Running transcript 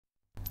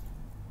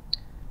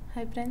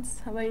Hi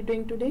friends, how are you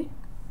doing today?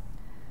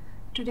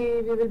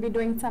 Today we will be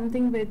doing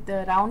something with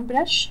the round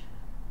brush.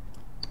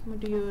 I'm going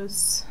to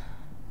use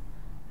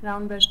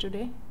round brush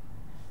today,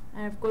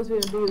 and of course we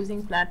will be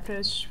using flat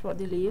brush for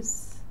the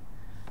leaves,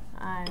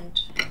 and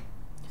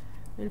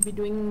we'll be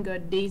doing a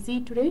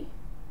daisy today.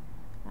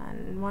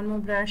 And one more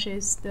brush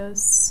is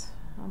this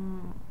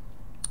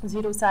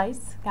zero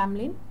size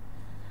Camlin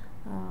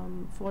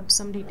for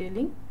some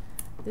detailing.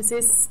 This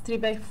is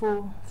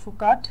 3x4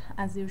 Foucault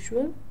as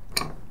usual,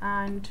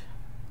 and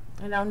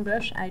a round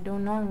brush. I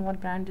don't know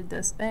what brand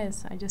this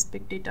is. I just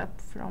picked it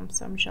up from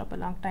some shop a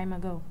long time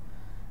ago,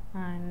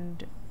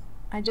 and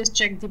I just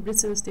checked the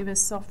bristles. They were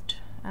soft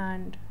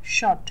and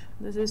short.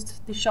 This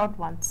is the short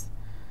ones.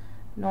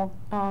 No,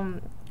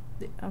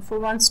 for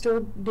one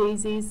stroke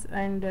daisies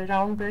and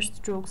round brush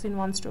strokes in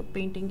one stroke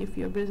painting, if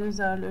your bristles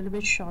are a little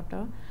bit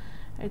shorter,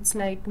 it's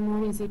like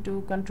more easy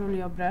to control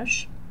your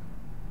brush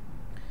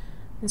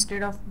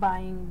instead of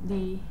buying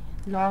the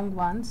long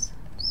ones.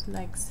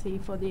 Like see,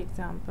 for the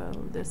example,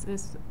 this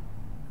is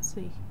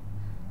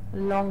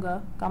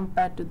longer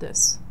compared to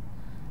this,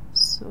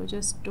 so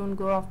just don't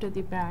go after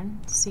the brand,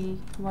 see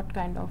what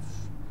kind of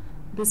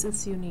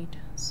bristles you need.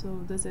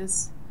 So this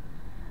is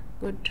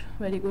good,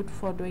 very good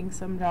for doing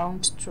some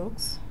round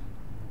strokes.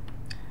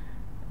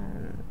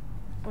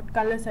 What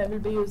colors I will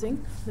be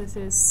using? This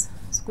is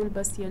school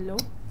bus yellow.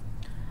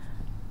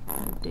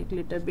 I'll take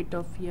little bit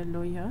of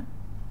yellow here,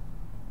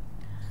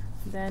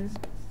 then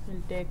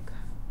we'll take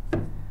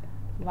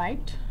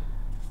white.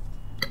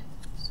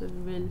 So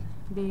we will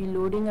be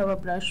loading our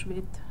brush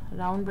with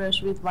round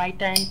brush with white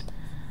and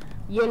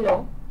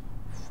yellow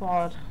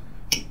for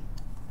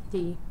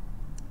the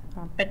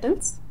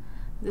petals.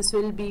 This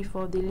will be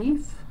for the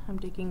leaf. I'm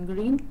taking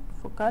green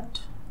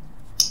Foucault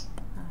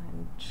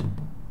and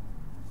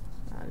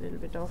a little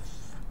bit of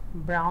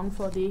brown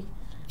for the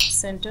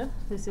center.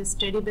 This is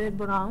teddy bear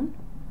brown.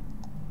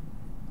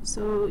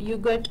 So you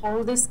get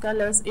all these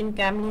colors in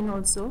Camlin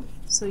also,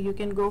 so you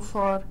can go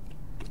for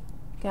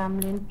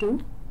Camlin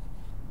too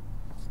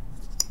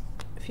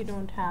if you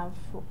don't have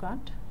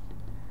Foucault.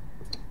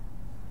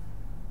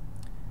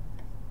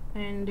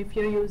 And if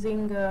you're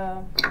using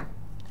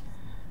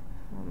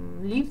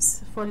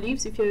leaves,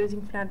 if you're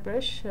using flat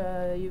brush,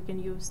 you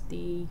can use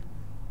the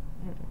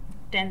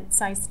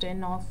size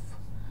 10 of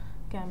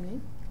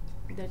Camlin.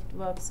 That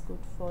works good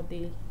for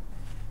the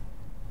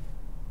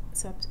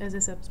as a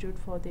substitute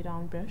for the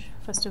round brush.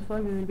 First of all,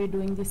 we will be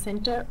doing the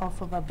center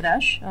of our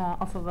brush,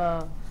 of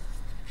our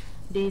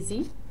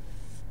daisy,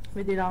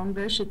 with the round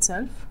brush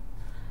itself.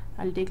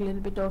 I'll take a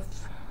little bit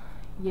of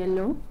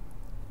yellow,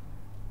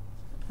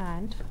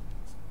 and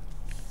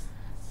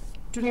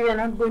today we are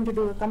not going to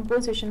do a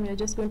composition, we are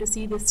just going to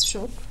see this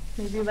stroke.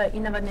 Maybe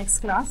in our next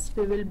class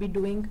we will be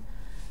doing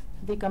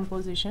the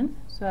composition.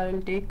 So I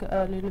will take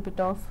a little bit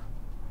of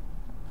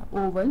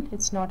oval,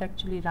 it's not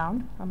actually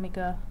round. I'll make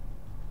a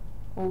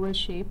oval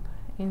shape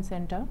in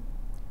center,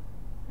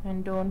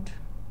 and don't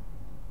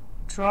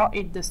draw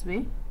it this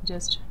way,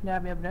 just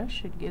dab your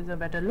brush, it gives a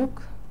better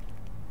look.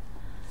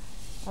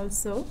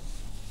 Also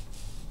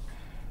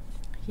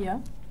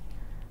here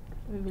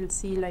we will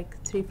see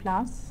like 3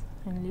 flowers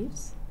and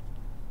leaves.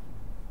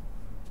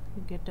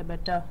 You get a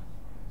better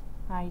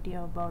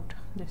idea about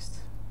this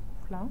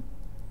flower.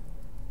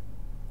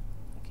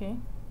 Okay,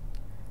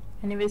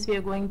 anyways, we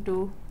are going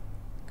to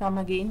come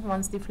again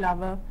once the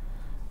flower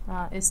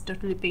is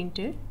totally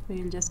painted.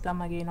 We will just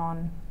come again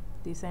on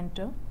the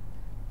center.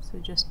 So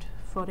just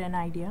for an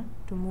idea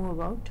to move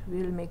about,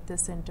 we will make the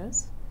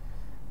centers.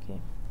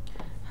 Okay,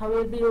 how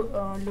will be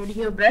loading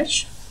your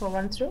brush for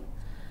one stroke?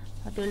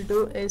 What I'll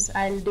do is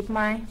I'll dip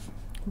my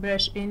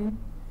brush in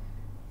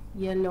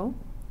yellow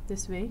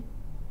this way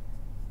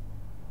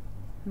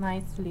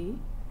nicely.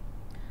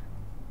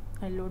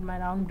 I load my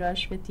round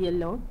brush with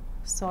yellow.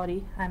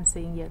 Sorry, I'm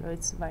saying yellow,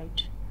 it's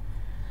white.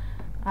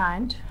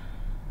 And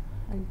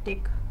I'll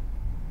take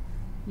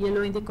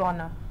yellow in the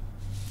corner.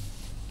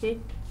 Okay,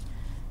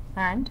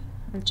 and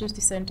I'll choose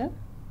the center,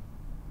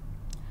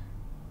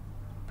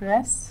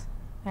 press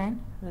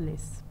and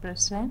release,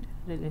 press and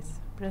release,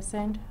 press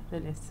and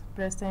release,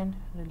 press and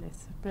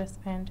release, press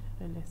and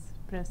release,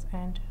 press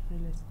and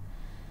release,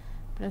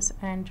 press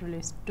and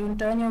release. Don't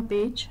turn your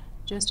page,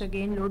 just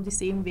again load the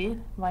same way,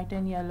 white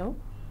and yellow,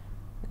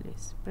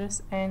 release,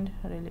 press and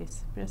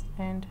release, press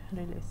and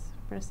release,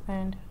 press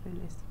and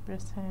release,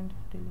 press and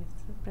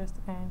release, press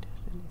and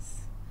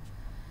release.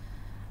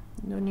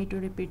 No need to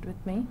repeat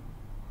with me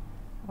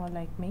or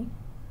like me.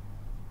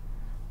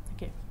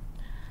 Okay,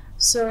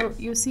 so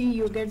you see,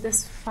 you get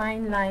this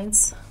fine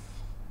lines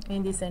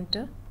in the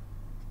center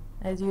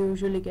as you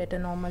usually get a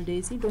normal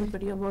daisy. Don't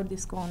worry about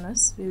these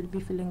corners, we will be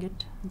filling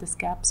it, the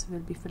caps will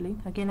be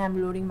filling. Again,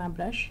 I'm loading my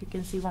brush, you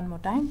can see one more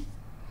time.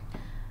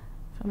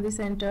 From the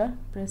center,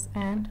 press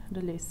and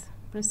release,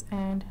 press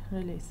and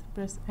release,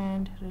 press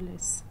and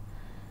release.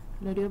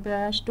 Load your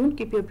brush, don't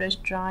keep your brush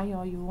dry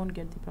or you won't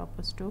get the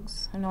proper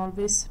strokes, and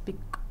always pick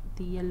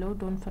the yellow,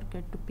 don't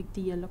forget to pick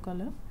the yellow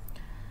color,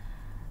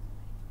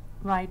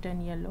 white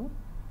and yellow.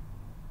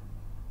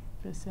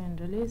 press and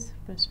release,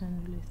 press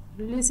and release.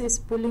 Release is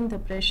pulling the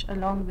brush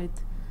along with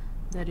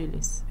the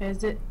release.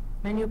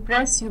 When you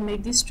press, you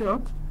make the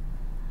stroke,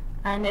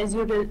 and as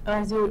you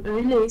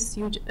release,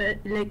 you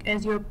like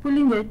as you are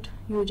pulling it,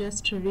 you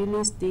just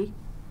release the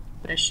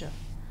pressure.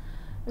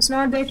 It's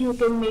not that you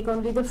can make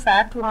only the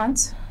fat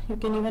ones, you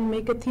can even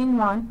make a thin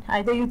one.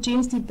 Either you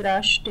change the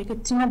brush, take a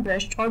thinner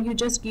brush, or you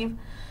just give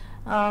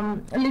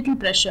a little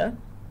pressure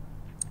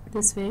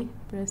this way.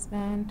 Press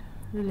and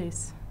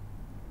release,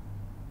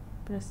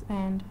 press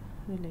and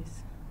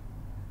release,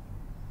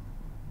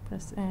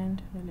 press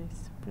and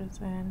release, press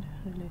and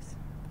release,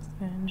 press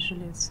and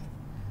release.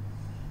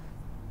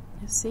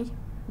 You see,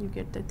 you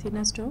get the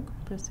thinner stroke.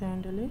 Press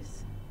and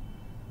release.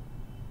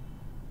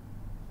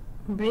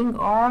 Bring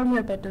all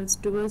your petals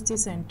towards the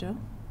center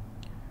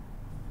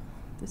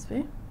this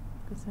way.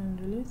 Press and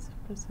release,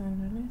 press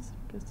and release,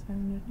 press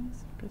and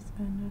release, press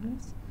and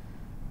release,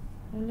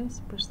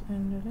 release, press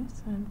and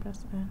release, and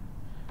press and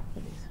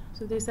release.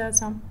 So these are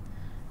some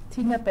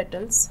thinner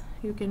petals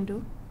you can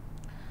do.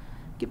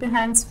 Keep your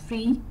hands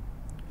free,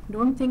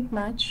 don't think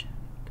much,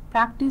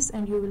 practice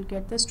and you will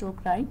get the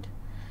stroke right.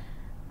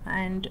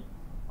 And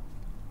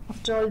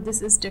after all,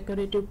 this is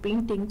decorative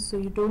painting, so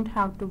you don't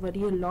have to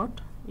worry a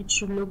lot. It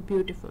should look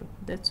beautiful.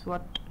 That's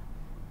what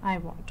I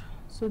want.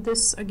 So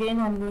this again,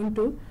 I'm going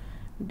to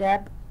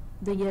dab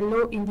the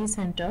yellow in the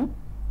center.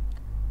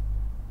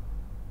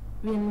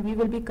 When we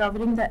will be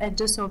covering the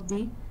edges of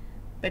the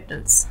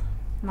petals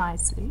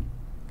nicely.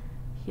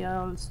 Here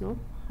also,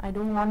 I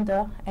don't want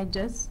the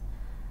edges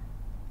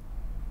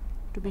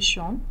to be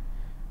shown,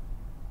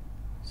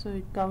 so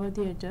you cover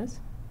the edges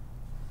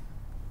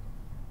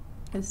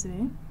this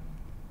way.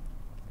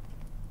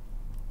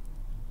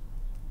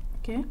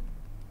 Okay.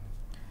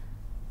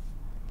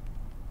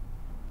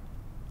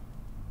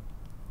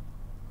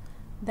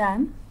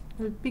 Then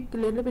we'll pick a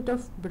little bit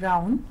of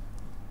brown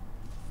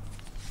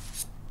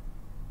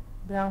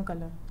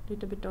color,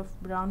 little bit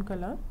of brown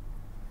color,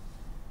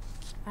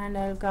 and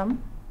I'll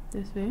come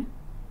this way.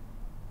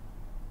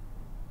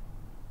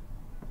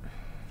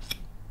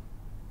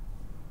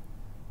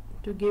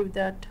 To give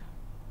that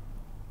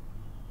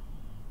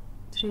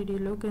 3D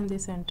look in the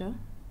center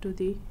to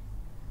the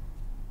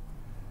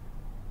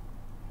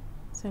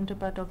center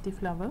part of the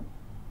flower.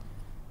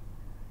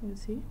 You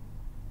see,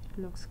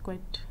 it looks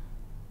quite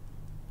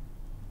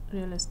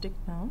realistic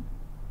now.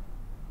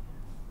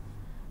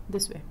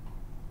 This way.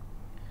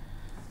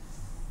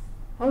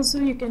 Also,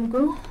 you can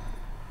go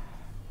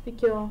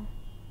pick your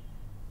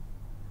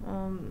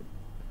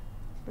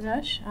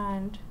brush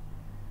and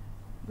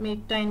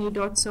make tiny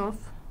dots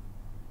of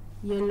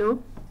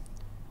yellow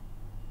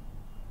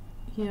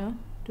here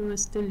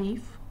towards the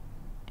leaf,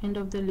 end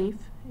of the leaf.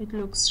 It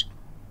looks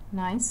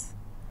nice.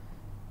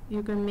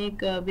 You can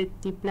make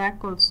with the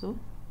black also,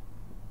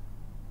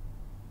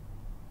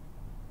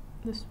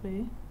 this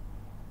way.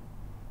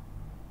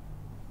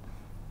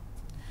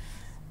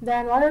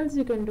 Then what else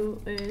you can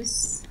do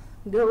is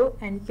go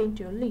and paint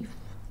your leaf.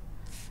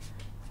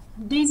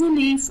 Daisy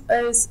leaf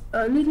is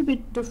a little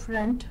bit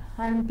different.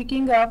 I'm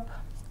picking up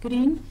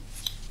green,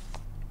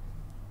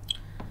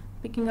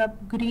 a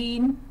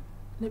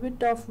little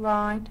bit of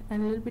white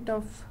and a little bit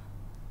of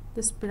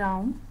this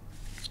brown,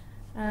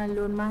 and I'll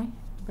load my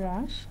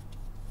brush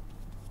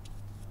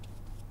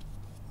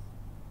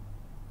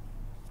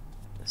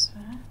this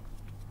way.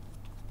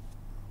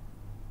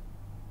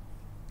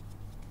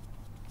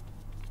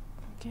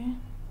 Okay,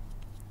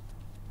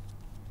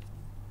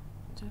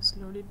 just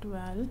load it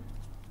well.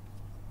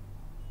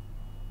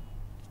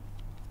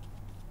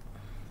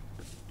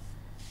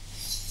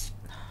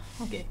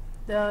 Okay,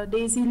 the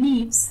daisy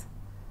leaves,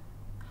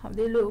 how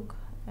they look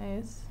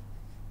is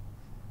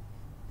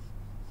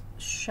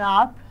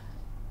sharp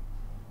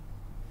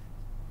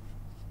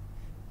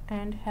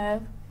and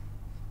have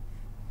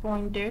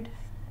pointed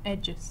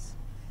edges,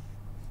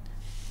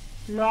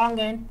 long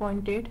and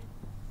pointed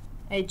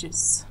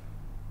edges.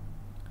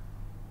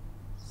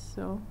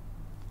 So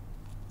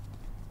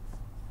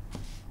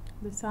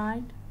the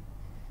side,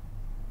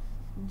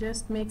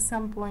 just make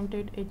some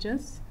pointed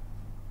edges.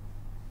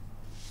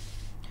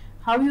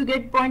 How you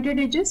get pointed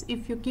edges?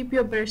 If you keep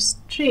your brush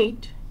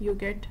straight, you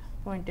get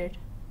pointed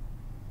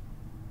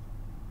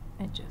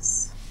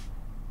edges.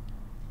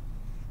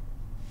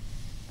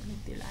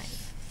 Make the line.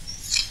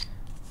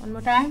 One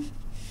more time.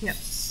 Here.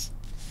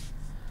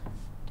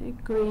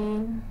 Take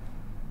green,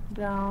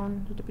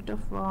 brown, little bit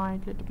of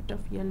white, little bit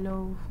of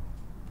yellow,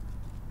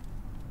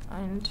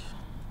 and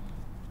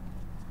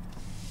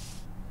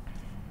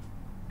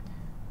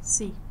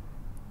see.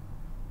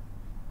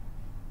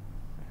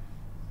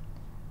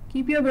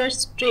 Keep your brush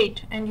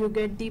straight and you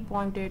get the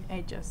pointed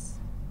edges.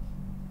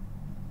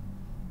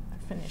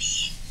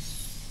 Finish.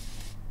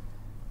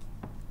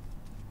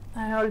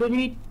 I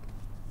already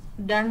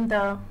done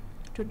the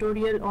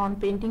tutorial on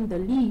painting the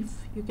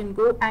leaf. You can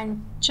go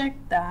and check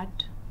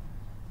that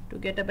to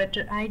get a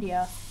better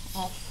idea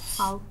of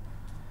how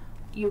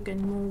you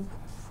can move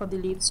for the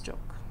leaf stroke.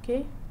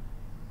 Okay,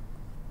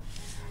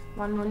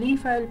 one more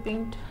leaf I'll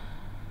paint.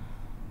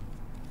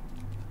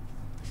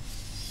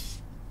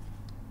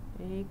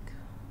 take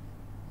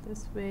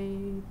this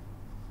way,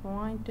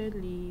 pointed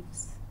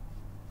leaves,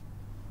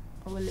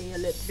 overlay a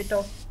little bit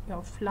of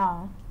your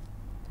flower,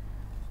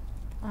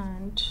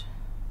 and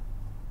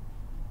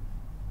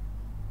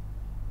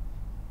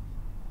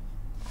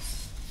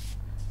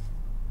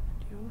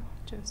you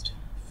just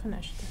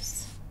finish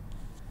this.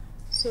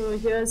 So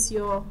here's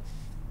your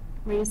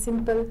very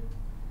simple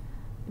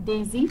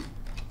daisy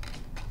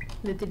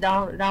with the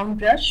round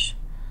brush.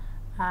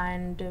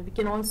 And we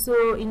can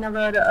also, in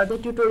our other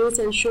tutorials,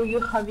 I'll show you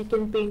how we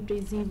can paint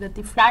daisy with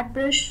the flat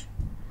brush,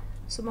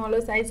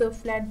 smaller size of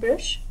flat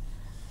brush.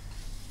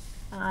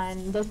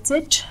 And that's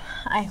it.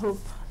 I hope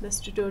this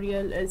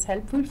tutorial is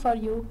helpful for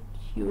you.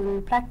 You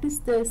will practice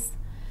this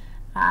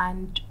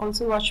and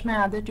also watch my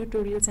other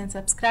tutorials and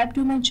subscribe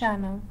to my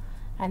channel,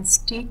 and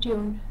stay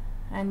tuned,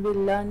 and we'll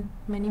learn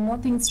many more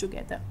things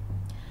together.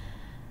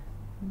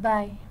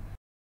 Bye.